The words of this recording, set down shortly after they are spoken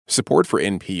Support for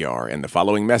NPR and the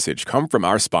following message come from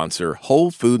our sponsor,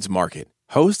 Whole Foods Market.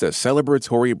 Host a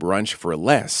celebratory brunch for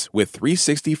less with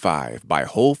 365 by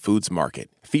Whole Foods Market,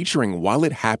 featuring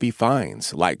wallet-happy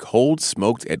finds like cold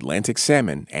smoked Atlantic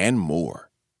salmon and more.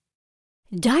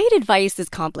 Diet advice is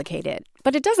complicated,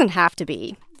 but it doesn't have to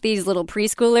be. These little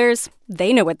preschoolers,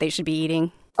 they know what they should be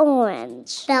eating.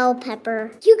 Orange, bell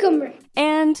pepper, cucumber.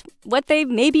 And what they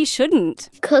maybe shouldn't.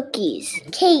 Cookies,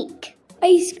 cake,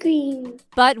 ice cream.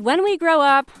 But when we grow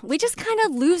up, we just kind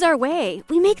of lose our way.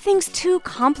 We make things too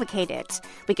complicated.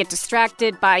 We get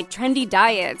distracted by trendy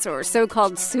diets or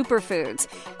so-called superfoods.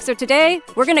 So today,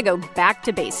 we're going to go back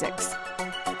to basics.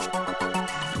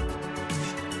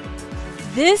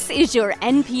 This is your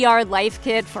NPR Life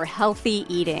Kit for healthy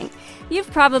eating. You've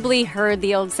probably heard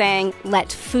the old saying,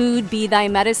 let food be thy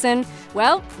medicine.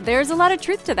 Well, there's a lot of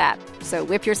truth to that. So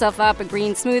whip yourself up a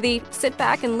green smoothie, sit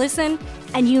back and listen,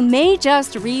 and you may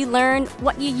just relearn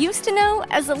what you used to know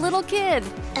as a little kid.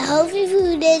 Healthy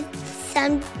food is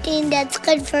something that's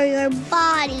good for your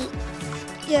body,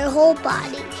 your whole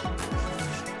body.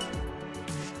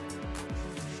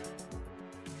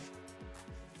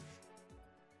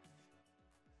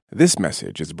 This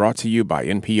message is brought to you by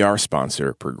NPR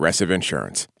sponsor Progressive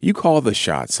Insurance. You call the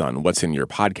shots on what's in your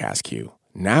podcast queue.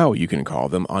 Now you can call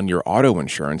them on your auto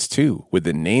insurance, too, with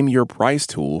the Name Your Price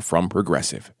tool from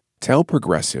Progressive. Tell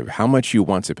Progressive how much you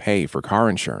want to pay for car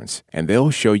insurance, and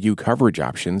they'll show you coverage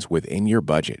options within your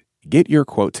budget. Get your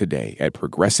quote today at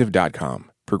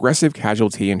Progressive.com. Progressive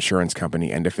Casualty Insurance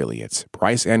Company and Affiliates.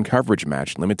 Price and coverage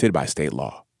match limited by state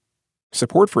law.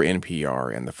 Support for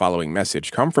NPR and the following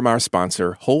message come from our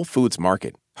sponsor, Whole Foods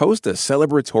Market. Host a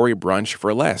celebratory brunch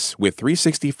for less with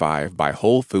 365 by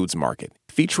Whole Foods Market,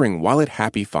 featuring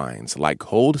wallet-happy finds like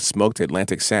cold smoked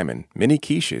Atlantic salmon, mini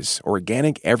quiches,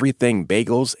 organic everything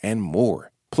bagels, and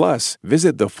more. Plus,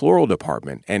 visit the floral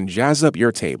department and jazz up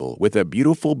your table with a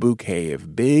beautiful bouquet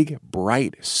of big,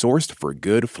 bright,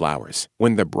 sourced-for-good flowers.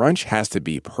 When the brunch has to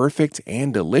be perfect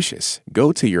and delicious,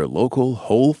 go to your local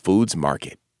Whole Foods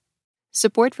Market.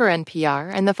 Support for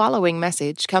NPR and the following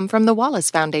message come from the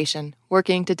Wallace Foundation,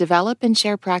 working to develop and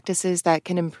share practices that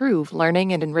can improve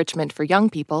learning and enrichment for young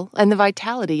people and the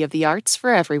vitality of the arts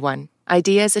for everyone.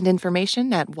 Ideas and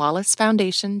information at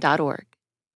wallacefoundation.org.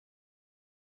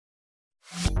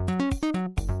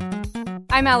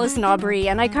 I'm Allison Aubrey,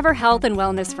 and I cover health and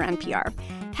wellness for NPR.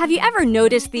 Have you ever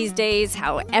noticed these days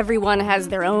how everyone has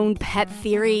their own pet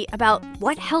theory about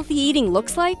what healthy eating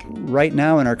looks like? Right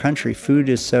now in our country, food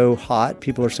is so hot,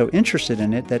 people are so interested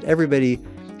in it that everybody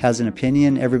has an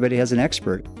opinion, everybody has an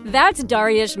expert. That's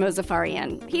Dariush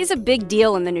Mozaffarian. He's a big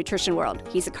deal in the nutrition world.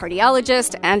 He's a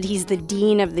cardiologist, and he's the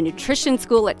dean of the nutrition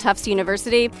school at Tufts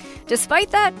University.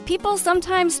 Despite that, people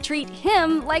sometimes treat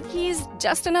him like he's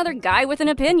just another guy with an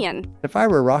opinion. If I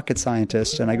were a rocket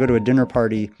scientist and I go to a dinner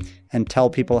party and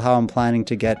tell people how I'm planning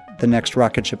to get the next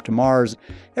rocket ship to Mars,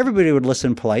 everybody would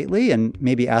listen politely and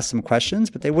maybe ask some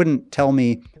questions, but they wouldn't tell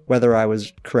me whether I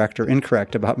was correct or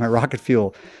incorrect about my rocket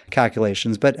fuel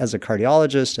calculations. But as a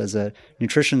cardiologist, as a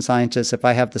nutrition scientist, if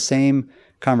I have the same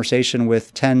conversation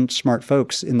with 10 smart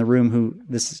folks in the room who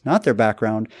this is not their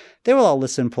background, they will all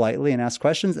listen politely and ask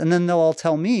questions, and then they'll all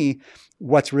tell me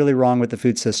what's really wrong with the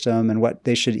food system and what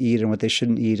they should eat and what they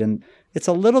shouldn't eat. And it's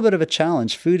a little bit of a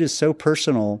challenge. Food is so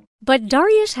personal. But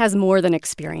Dariush has more than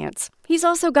experience. He's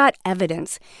also got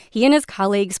evidence. He and his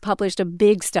colleagues published a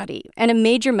big study in a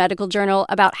major medical journal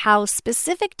about how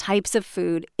specific types of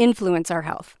food influence our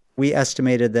health. We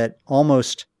estimated that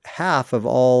almost half of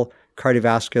all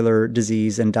cardiovascular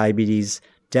disease and diabetes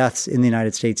deaths in the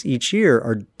United States each year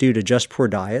are due to just poor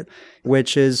diet,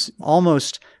 which is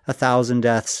almost 1,000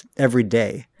 deaths every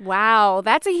day. Wow,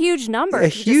 that's a huge number. A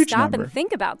huge just stop number. and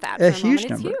think about that for a huge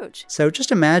moment. number. It's huge. So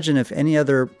just imagine if any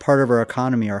other part of our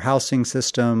economy, our housing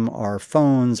system, our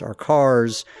phones, our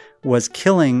cars, was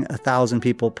killing 1,000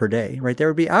 people per day, right? There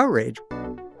would be outrage.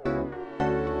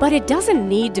 But it doesn't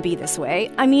need to be this way.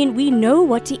 I mean, we know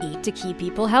what to eat to keep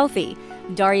people healthy.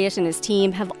 Dariush and his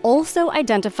team have also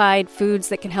identified foods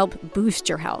that can help boost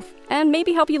your health and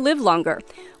maybe help you live longer.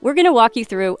 We're going to walk you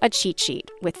through a cheat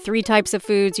sheet with 3 types of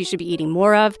foods you should be eating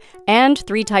more of and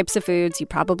 3 types of foods you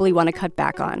probably want to cut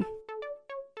back on.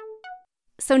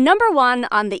 So number 1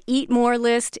 on the eat more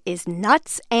list is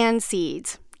nuts and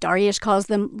seeds. Dariush calls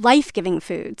them life-giving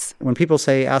foods. When people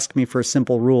say, ask me for a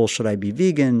simple rule, should I be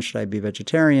vegan? Should I be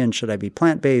vegetarian? Should I be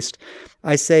plant-based?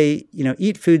 I say,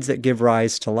 eat foods that give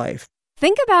rise to life.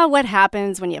 Think about what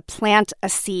happens when you plant a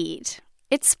seed.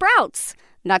 It sprouts.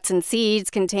 Nuts and seeds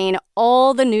contain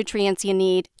all the nutrients you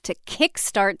need to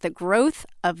kickstart the growth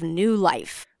of new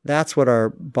life. That's what our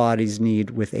bodies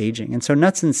need with aging. And so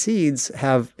nuts and seeds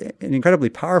have an incredibly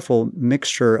powerful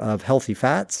mixture of healthy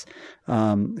fats,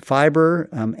 fiber,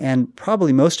 and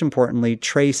probably most importantly,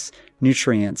 trace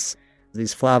nutrients.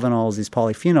 These flavonols, these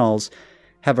polyphenols,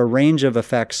 have a range of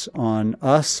effects on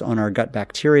us, on our gut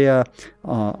bacteria,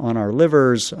 on our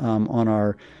livers, on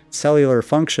our cellular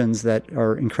functions that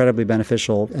are incredibly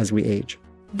beneficial as we age.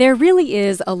 There really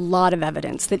is a lot of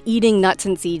evidence that eating nuts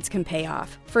and seeds can pay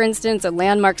off. For instance, a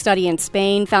landmark study in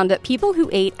Spain found that people who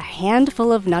ate a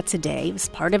handful of nuts a day as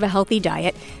part of a healthy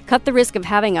diet cut the risk of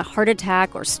having a heart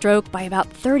attack or stroke by about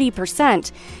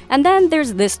 30%. And then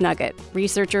there's this nugget.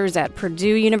 Researchers at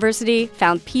Purdue University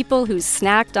found people who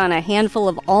snacked on a handful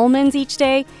of almonds each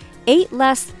day ate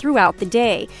less throughout the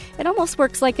day. It almost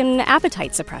works like an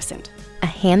appetite suppressant. A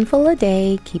handful a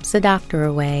day keeps the doctor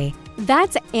away.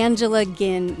 That's Angela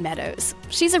Ginn Meadows.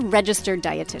 She's a registered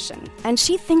dietitian, and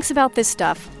she thinks about this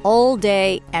stuff all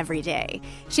day, every day.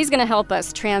 She's going to help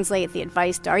us translate the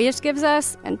advice Dariush gives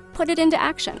us and put it into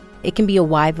action. It can be a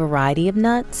wide variety of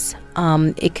nuts.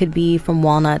 It could be from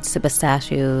walnuts to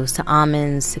pistachios to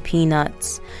almonds to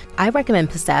peanuts. I recommend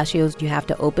pistachios you have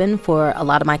to open for a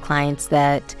lot of my clients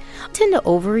that tend to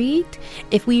overeat.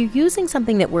 If we're using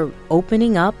something that we're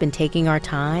opening up and taking our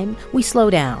time, we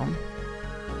slow down.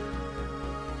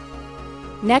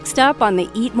 Next up on the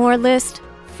Eat More list,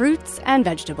 fruits and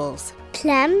vegetables.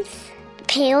 Plums,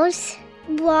 pears,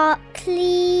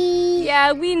 broccoli.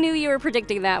 Yeah, we knew you were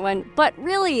predicting that one. But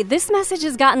really, this message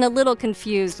has gotten a little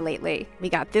confused lately. We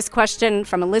got this question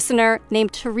from a listener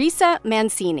named Teresa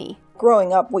Mancini.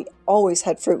 Growing up, we always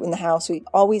had fruit in the house. We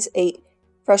always ate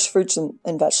fresh fruits and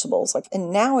vegetables.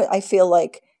 And now I feel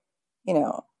like,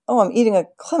 I'm eating a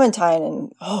clementine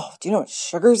and, do you know what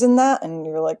sugar's in that? And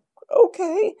you're like,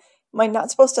 okay. Am I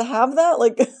not supposed to have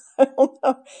that? I don't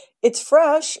know. It's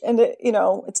fresh and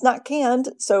it's not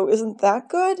canned. So isn't that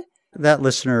good? That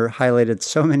listener highlighted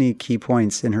so many key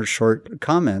points in her short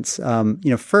comments.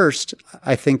 First,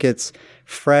 I think it's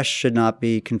fresh should not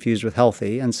be confused with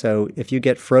healthy. And so if you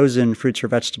get frozen fruits or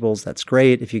vegetables, that's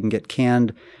great. If you can get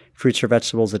canned fruits or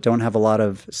vegetables that don't have a lot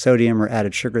of sodium or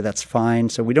added sugar, that's fine.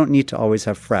 So we don't need to always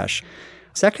have fresh.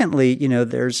 Secondly,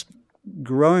 there's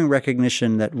growing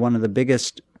recognition that one of the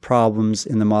biggest problems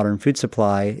in the modern food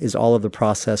supply is all of the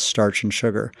processed starch and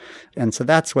sugar. And so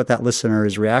that's what that listener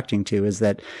is reacting to, is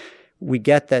that we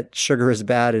get that sugar is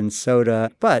bad in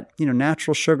soda, but,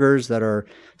 natural sugars that are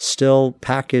still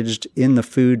packaged in the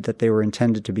food that they were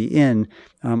intended to be in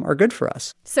are good for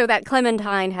us. So that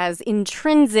clementine has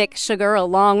intrinsic sugar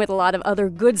along with a lot of other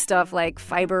good stuff like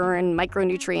fiber and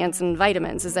micronutrients and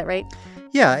vitamins. Is that right?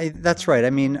 Yeah, that's right.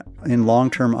 In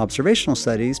long-term observational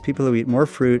studies, people who eat more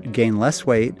fruit gain less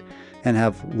weight and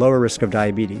have lower risk of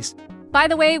diabetes. By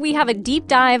the way, we have a deep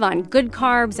dive on good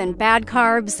carbs and bad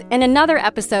carbs in another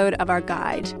episode of our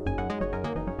guide.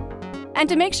 And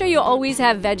to make sure you always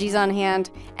have veggies on hand,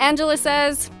 Angela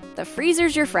says the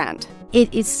freezer's your friend.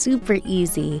 It is super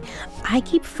easy. I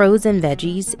keep frozen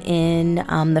veggies in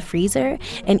the freezer,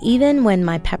 and even when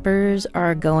my peppers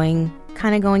are going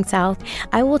south,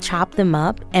 I will chop them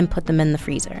up and put them in the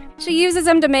freezer. She uses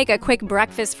them to make a quick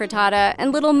breakfast frittata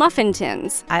and little muffin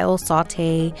tins. I will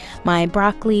saute my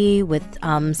broccoli with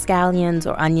scallions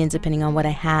or onions, depending on what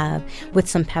I have, with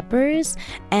some peppers,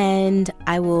 and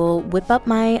I will whip up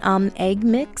my egg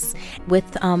mix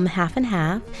with half and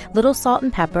half, little salt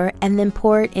and pepper, and then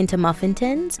pour it into muffin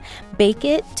tins, bake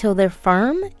it till they're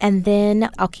firm, and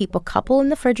then I'll keep a couple in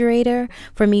the refrigerator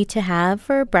for me to have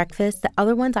for breakfast. The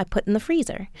other ones I put in the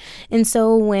freezer. And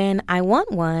so when I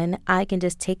want one, I can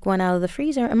just take one out of the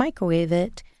freezer and microwave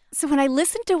it. So when I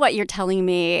listen to what you're telling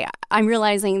me, I'm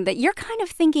realizing that you're kind of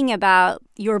thinking about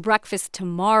your breakfast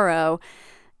tomorrow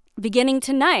beginning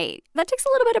tonight. That takes a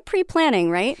little bit of pre-planning,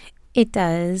 right? It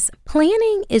does.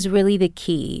 Planning is really the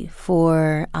key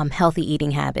for healthy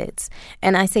eating habits.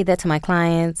 And I say that to my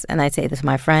clients and I say this to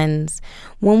my friends.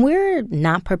 When we're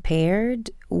not prepared,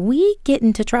 we get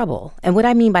into trouble. And what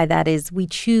I mean by that is we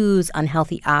choose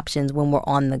unhealthy options when we're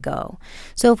on the go.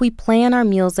 So if we plan our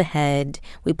meals ahead,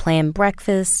 we plan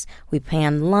breakfast, we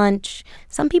plan lunch.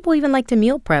 Some people even like to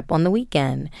meal prep on the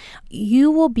weekend.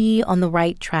 You will be on the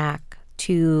right track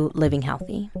to living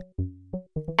healthy.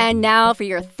 And now for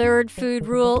your third food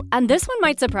rule, and this one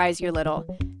might surprise you a little.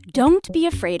 Don't be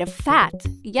afraid of fat.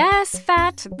 Yes,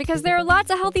 fat, because there are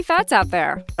lots of healthy fats out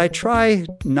there. I try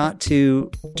not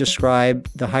to describe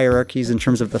the hierarchies in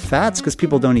terms of the fats because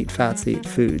people don't eat fats, they eat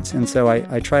foods. And so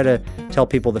I try to tell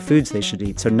people the foods they should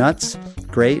eat. So nuts,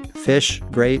 great. Fish,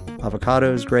 great.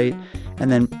 Avocados, great.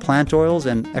 And then plant oils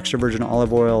and extra virgin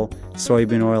olive oil,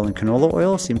 soybean oil, and canola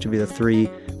oil seem to be the three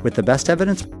with the best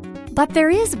evidence. But there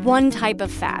is one type of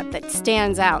fat that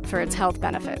stands out for its health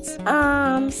benefits.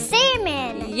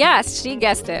 Salmon. Yes, she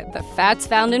guessed it. The fats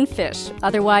found in fish,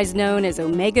 otherwise known as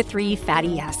omega-3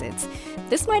 fatty acids.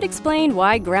 This might explain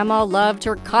why Grandma loved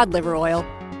her cod liver oil.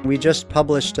 We just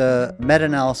published a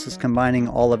meta-analysis combining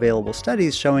all available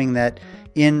studies showing that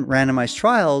in randomized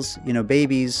trials,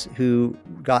 babies who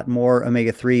got more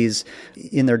omega-3s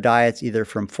in their diets, either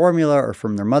from formula or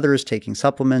from their mothers taking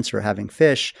supplements or having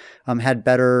fish, had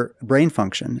better brain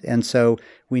function. And so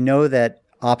we know that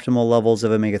optimal levels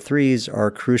of omega-3s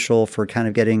are crucial for kind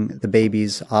of getting the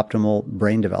baby's optimal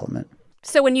brain development.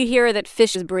 So when you hear that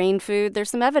fish is brain food, there's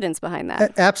some evidence behind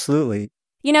that. Absolutely.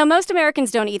 Most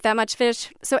Americans don't eat that much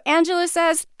fish, so Angela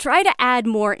says try to add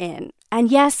more in. And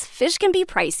yes, fish can be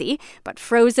pricey, but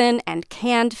frozen and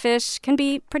canned fish can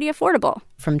be pretty affordable.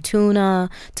 From tuna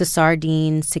to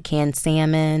sardines to canned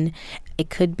salmon. It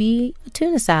could be a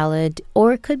tuna salad,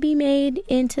 or it could be made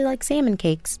into like salmon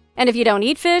cakes. And if you don't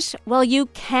eat fish, well, you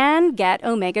can get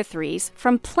omega-3s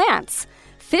from plants.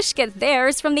 Fish get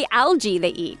theirs from the algae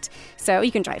they eat. So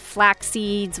you can try flax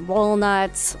seeds,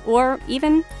 walnuts, or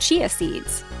even chia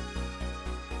seeds.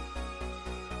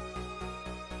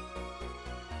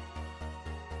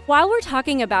 While we're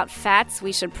talking about fats,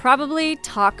 we should probably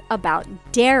talk about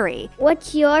dairy.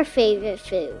 What's your favorite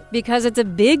food? Because it's a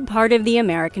big part of the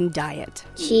American diet.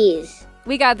 Cheese.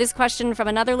 We got this question from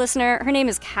another listener. Her name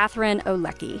is Catherine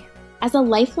Olecki. As a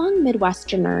lifelong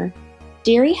Midwesterner,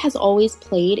 dairy has always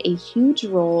played a huge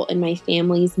role in my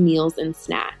family's meals and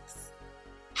snacks.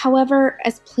 However,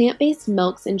 as plant-based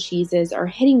milks and cheeses are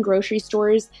hitting grocery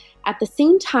stores at the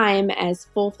same time as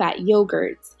full-fat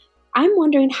yogurts, I'm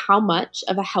wondering how much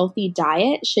of a healthy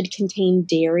diet should contain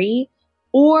dairy,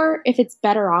 or if it's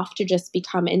better off to just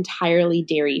become entirely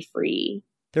dairy-free.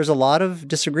 There's a lot of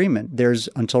disagreement. There's,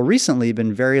 until recently,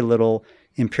 been very little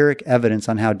empiric evidence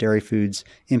on how dairy foods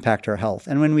impact our health.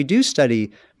 And when we do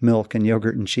study milk and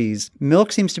yogurt and cheese,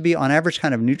 milk seems to be, on average,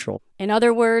 kind of neutral. In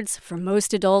other words, for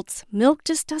most adults, milk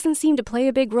just doesn't seem to play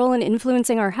a big role in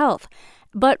influencing our health.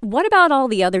 But what about all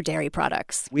the other dairy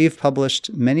products? We've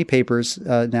published many papers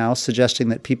now suggesting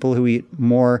that people who eat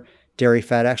more dairy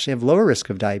fat actually have lower risk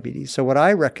of diabetes. So what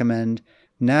I recommend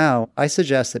now, I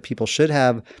suggest that people should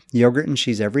have yogurt and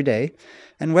cheese every day.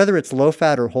 And whether it's low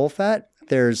fat or whole fat,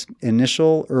 there's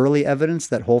initial early evidence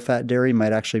that whole fat dairy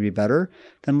might actually be better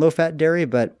than low fat dairy,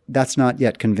 but that's not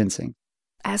yet convincing.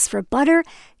 As for butter,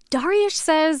 Dariush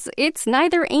says it's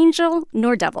neither angel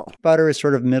nor devil. Butter is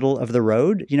sort of middle of the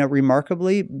road.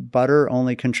 Remarkably, butter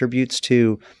only contributes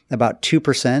to about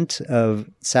 2% of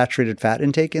saturated fat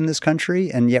intake in this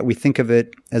country, and yet we think of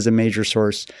it as a major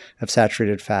source of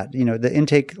saturated fat. The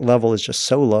intake level is just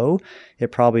so low,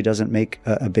 it probably doesn't make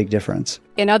a big difference.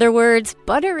 In other words,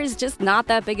 butter is just not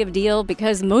that big of a deal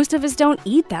because most of us don't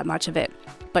eat that much of it.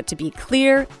 But to be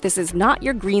clear, this is not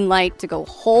your green light to go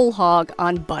whole hog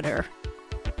on butter.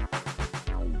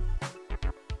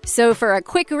 So for a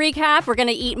quick recap, we're going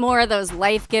to eat more of those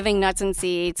life-giving nuts and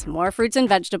seeds, more fruits and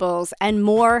vegetables, and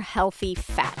more healthy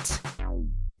fat.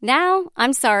 Now,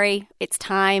 I'm sorry, it's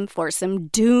time for some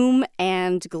doom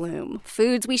and gloom,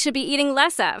 foods we should be eating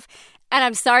less of. And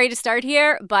I'm sorry to start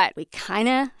here, but we kind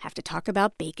of have to talk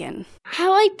about bacon. I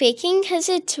like bacon because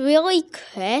it's really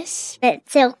crisp.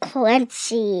 It's so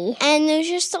crunchy. And there's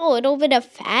just a little bit of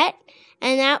fat,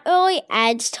 and that really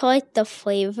adds to the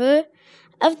flavor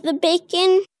of the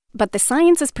bacon. But the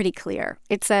science is pretty clear.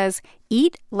 It says,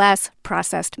 eat less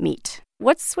processed meat.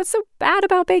 What's so bad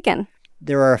about bacon?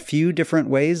 There are a few different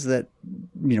ways that,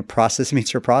 processed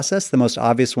meats are processed. The most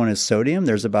obvious one is sodium.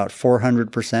 There's about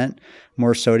 400%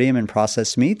 more sodium in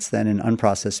processed meats than in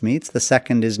unprocessed meats. The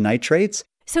second is nitrates.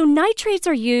 So nitrates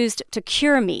are used to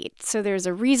cure meat, so there's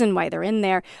a reason why they're in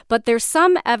there, but there's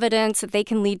some evidence that they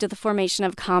can lead to the formation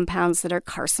of compounds that are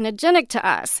carcinogenic to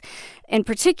us. In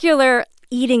particular,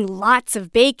 eating lots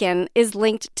of bacon is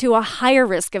linked to a higher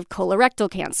risk of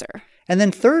colorectal cancer. And then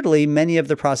thirdly, many of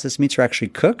the processed meats are actually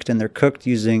cooked, and they're cooked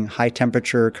using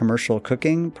high-temperature commercial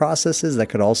cooking processes that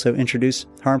could also introduce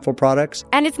harmful products.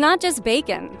 And it's not just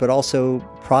bacon, but also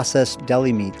processed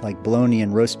deli meat like bologna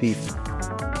and roast beef.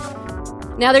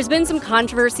 Now, there's been some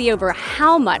controversy over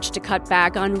how much to cut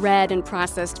back on red and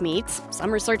processed meats.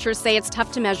 Some researchers say it's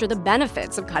tough to measure the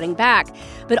benefits of cutting back.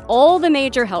 But all the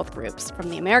major health groups,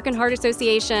 from the American Heart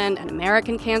Association and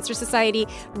American Cancer Society,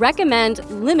 recommend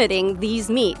limiting these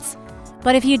meats.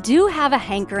 But if you do have a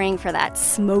hankering for that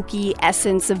smoky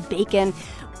essence of bacon,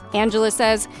 Angela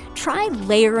says, try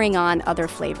layering on other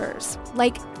flavors,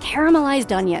 like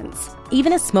caramelized onions.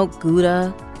 Even a smoked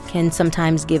Gouda can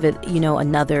sometimes give it,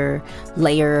 another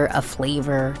layer of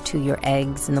flavor to your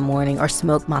eggs in the morning, or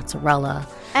smoked mozzarella.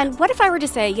 And what if I were to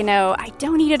say, I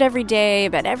don't eat it every day,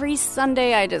 but every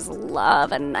Sunday I just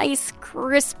love a nice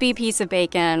crispy piece of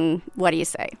bacon? What do you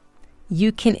say?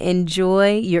 You can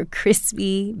enjoy your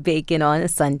crispy bacon on a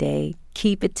Sunday.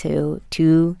 Keep it to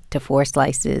 2 to 4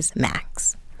 slices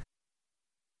max.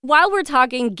 While we're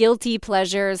talking guilty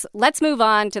pleasures, let's move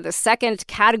on to the second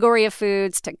category of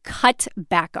foods to cut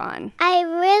back on. I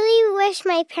really wish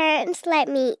my parents let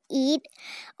me eat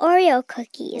Oreo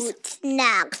cookies. Food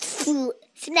snacks, food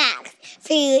snacks,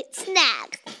 food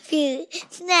snacks, food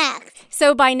snacks.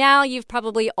 So by now, you've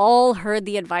probably all heard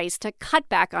the advice to cut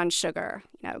back on sugar.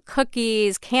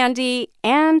 Cookies, candy,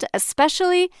 and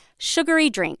especially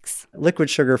sugary drinks. Liquid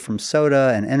sugar from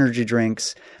soda and energy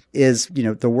drinks is,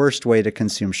 the worst way to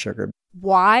consume sugar.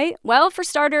 Why? Well, for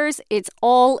starters, it's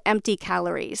all empty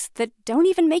calories that don't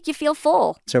even make you feel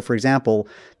full. So, for example,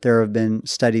 there have been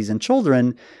studies in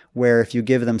children where if you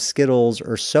give them Skittles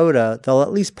or soda, they'll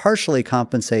at least partially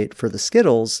compensate for the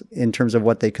Skittles in terms of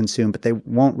what they consume, but they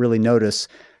won't really notice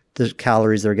the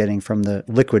calories they're getting from the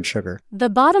liquid sugar. The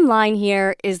bottom line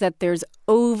here is that there's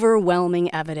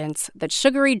overwhelming evidence that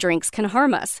sugary drinks can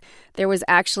harm us. There was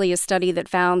actually a study that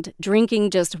found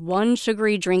drinking just one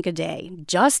sugary drink a day,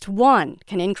 just one,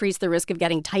 can increase the risk of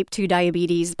getting type 2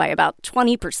 diabetes by about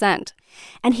 20%.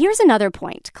 And here's another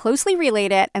point, closely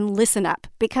related, and listen up,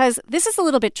 because this is a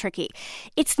little bit tricky.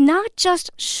 It's not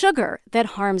just sugar that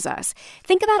harms us.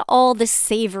 Think about all the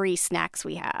savory snacks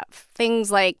we have,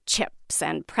 things like chips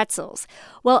and pretzels.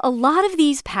 Well, a lot of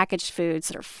these packaged foods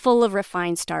that are full of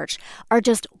refined starch are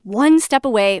just one step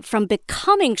away from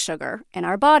becoming sugar in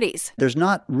our bodies. There's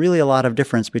not really a lot of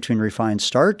difference between refined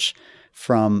starch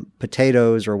from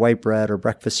potatoes or white bread or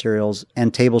breakfast cereals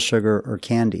and table sugar or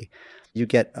candy. You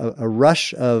get a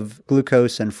rush of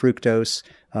glucose and fructose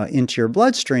into your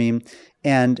bloodstream,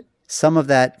 and some of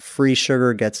that free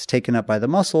sugar gets taken up by the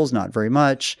muscles, not very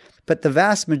much, but the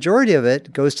vast majority of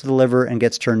it goes to the liver and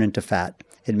gets turned into fat.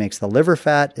 It makes the liver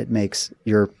fat, it makes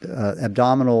your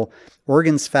abdominal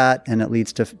organs fat, and it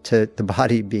leads to the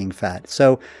body being fat.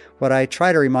 So what I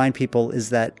try to remind people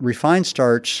is that refined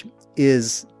starch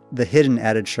is the hidden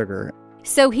added sugar.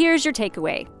 So here's your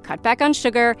takeaway. Cut back on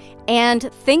sugar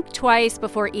and think twice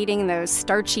before eating those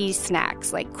starchy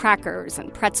snacks like crackers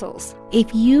and pretzels.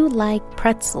 If you like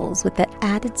pretzels with that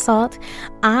added salt,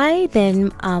 I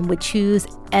then would choose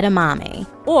edamame.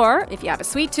 Or if you have a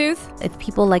sweet tooth. If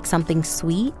people like something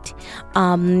sweet,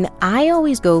 I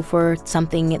always go for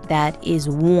something that is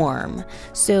warm.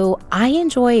 So I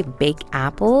enjoy baked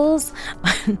apples.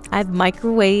 I've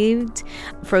microwaved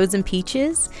frozen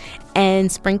peaches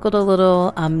and sprinkled a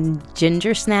little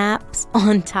ginger snaps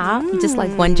on top, just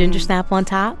like one ginger snap on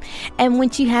top. And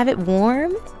once you have it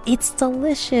warm, it's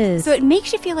delicious. So it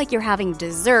makes you feel like you're having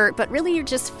dessert, but really you're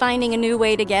just finding a new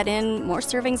way to get in more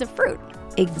servings of fruit.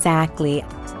 Exactly.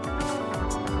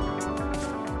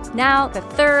 Now, the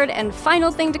third and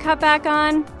final thing to cut back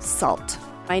on, salt.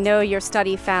 I know your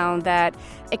study found that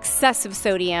excessive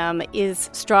sodium is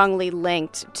strongly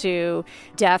linked to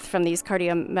death from these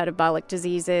cardiometabolic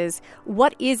diseases.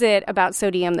 What is it about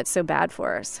sodium that's so bad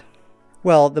for us?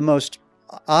 Well, the most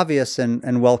obvious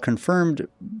and well-confirmed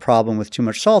problem with too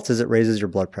much salt is it raises your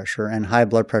blood pressure, and high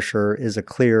blood pressure is a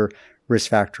clear risk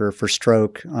factor for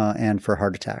stroke and for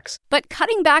heart attacks. But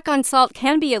cutting back on salt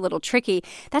can be a little tricky.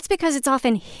 That's because it's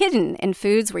often hidden in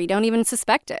foods where you don't even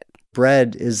suspect it.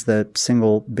 Bread is the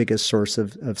single biggest source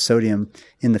of sodium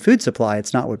in the food supply.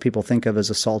 It's not what people think of as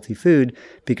a salty food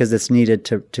because it's needed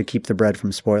to keep the bread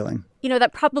from spoiling.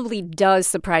 That probably does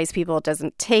surprise people. It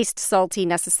doesn't taste salty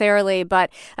necessarily, but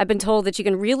I've been told that you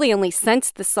can really only sense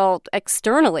the salt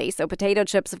externally. So potato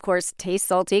chips, of course, taste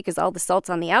salty because all the salt's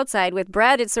on the outside. With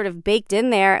bread, it's sort of baked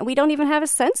in there, and we don't even have a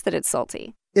sense that it's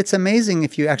salty. It's amazing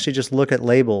if you actually just look at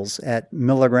labels at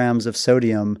milligrams of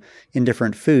sodium in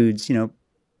different foods.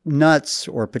 Nuts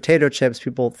or potato chips,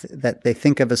 people that they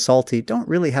think of as salty, don't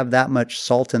really have that much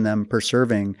salt in them per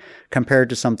serving compared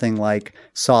to something like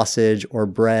sausage or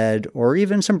bread, or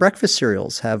even some breakfast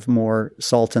cereals have more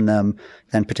salt in them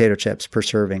than potato chips per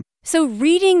serving. So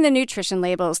reading the nutrition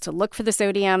labels to look for the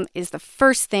sodium is the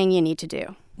first thing you need to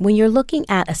do. When you're looking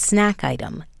at a snack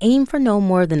item, aim for no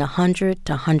more than 100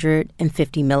 to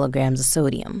 150 milligrams of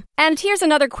sodium. And here's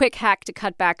another quick hack to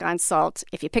cut back on salt.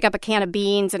 If you pick up a can of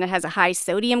beans and it has a high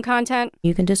sodium content,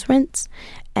 you can just rinse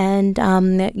and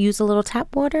use a little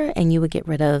tap water, and you would get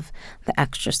rid of the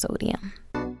extra sodium.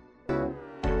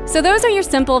 So those are your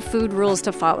simple food rules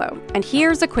to follow. And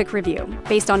here's a quick review.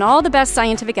 Based on all the best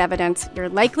scientific evidence, you're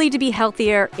likely to be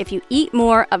healthier if you eat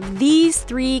more of these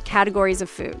 3 categories of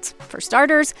foods. For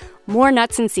starters, more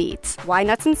nuts and seeds. Why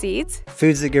nuts and seeds?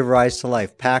 Foods that give rise to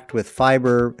life, packed with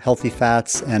fiber, healthy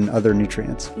fats, and other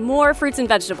nutrients. More fruits and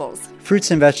vegetables.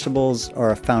 Fruits and vegetables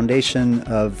are a foundation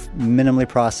of minimally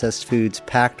processed foods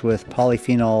packed with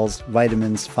polyphenols,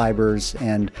 vitamins, fibers,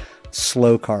 and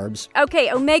slow carbs. Okay,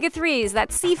 omega-3s,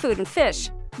 that's seafood and fish.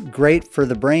 Great for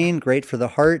the brain, great for the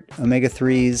heart.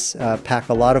 Omega-3s pack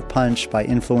a lot of punch by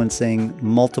influencing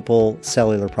multiple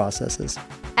cellular processes.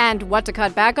 And what to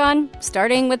cut back on?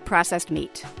 Starting with processed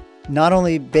meat. Not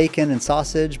only bacon and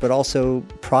sausage, but also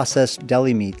processed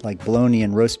deli meat like bologna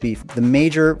and roast beef. The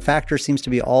major factor seems to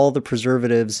be all the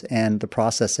preservatives and the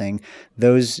processing.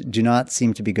 Those do not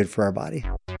seem to be good for our body.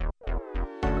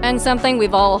 And something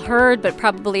we've all heard but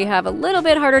probably have a little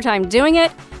bit harder time doing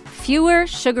it, fewer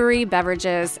sugary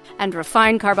beverages and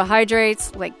refined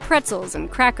carbohydrates like pretzels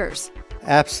and crackers.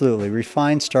 Absolutely.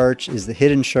 Refined starch is the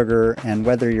hidden sugar, and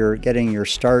whether you're getting your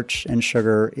starch and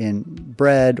sugar in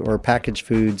bread or packaged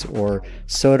foods or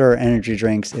soda or energy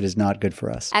drinks, it is not good for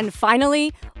us. And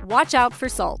finally, watch out for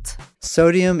salt.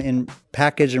 Sodium in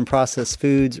packaged and processed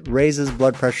foods raises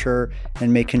blood pressure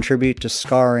and may contribute to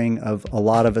scarring of a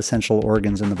lot of essential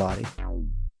organs in the body.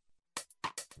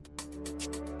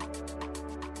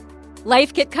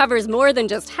 Life Kit covers more than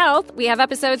just health. We have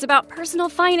episodes about personal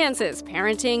finances,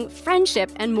 parenting, friendship,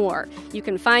 and more. You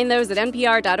can find those at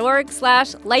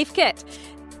npr.org/lifekit.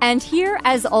 And here,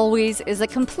 as always, is a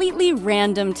completely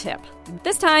random tip.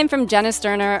 This time from Jenna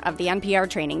Sterner of the NPR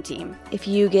training team. If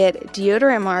you get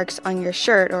deodorant marks on your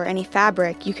shirt or any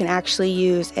fabric, you can actually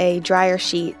use a dryer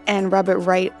sheet and rub it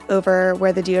right over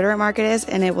where the deodorant mark is,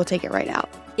 and it will take it right out.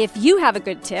 If you have a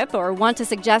good tip or want to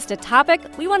suggest a topic,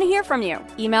 we want to hear from you.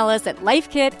 Email us at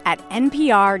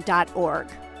lifekit@npr.org.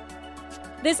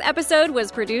 This episode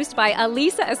was produced by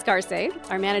Alisa Escarce.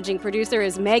 Our managing producer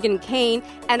is Megan Kane,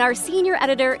 and our senior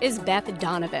editor is Beth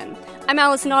Donovan. I'm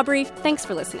Allison Aubrey. Thanks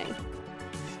for listening.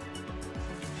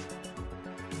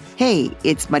 Hey,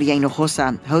 it's Maria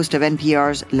Hinojosa, host of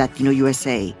NPR's Latino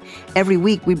USA. Every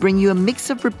week, we bring you a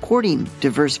mix of reporting,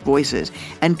 diverse voices,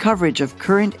 and coverage of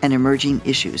current and emerging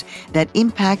issues that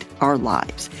impact our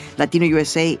lives. Latino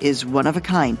USA is one of a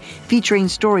kind, featuring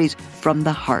stories from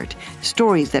the heart,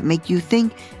 stories that make you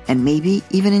think and maybe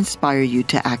even inspire you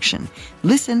to action.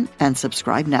 Listen and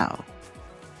subscribe now.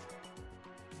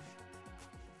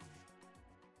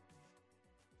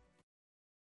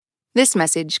 This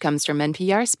message comes from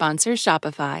NPR sponsor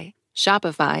Shopify.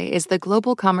 Shopify is the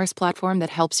global commerce platform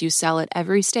that helps you sell at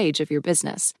every stage of your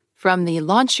business. From the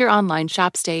launch your online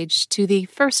shop stage to the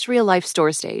first real-life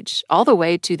store stage, all the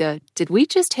way to the did we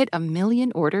just hit 1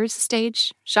 million orders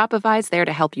stage, Shopify's there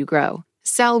to help you grow.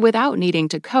 Sell without needing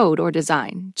to code or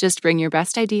design. Just bring your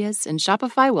best ideas and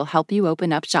Shopify will help you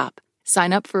open up shop.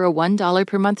 Sign up for a $1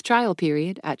 per month trial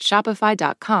period at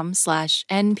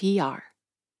shopify.com/NPR.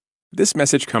 This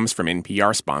message comes from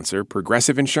NPR sponsor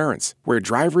Progressive Insurance, where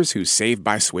drivers who save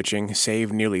by switching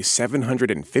save nearly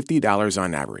 $750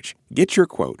 on average. Get your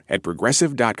quote at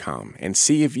Progressive.com and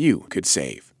see if you could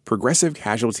save. Progressive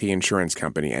Casualty Insurance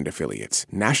Company and Affiliates.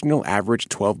 National average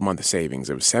 12-month savings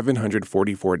of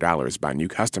 $744 by new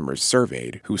customers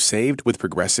surveyed who saved with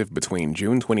Progressive between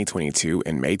June 2022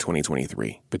 and May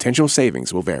 2023. Potential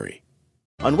savings will vary.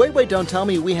 On Wait, Wait, Don't Tell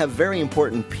Me, we have very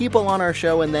important people on our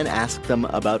show and then ask them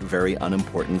about very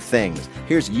unimportant things.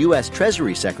 Here's U.S.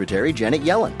 Treasury Secretary Janet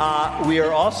Yellen. We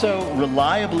are also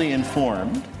reliably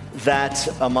informed that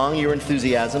among your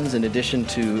enthusiasms, in addition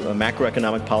to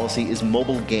macroeconomic policy, is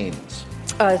mobile games.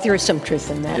 There is some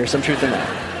truth in that. There's some truth in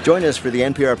that. Join us for the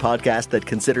NPR podcast that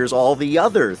considers all the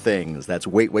other things. That's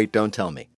Wait, Wait, Don't Tell Me.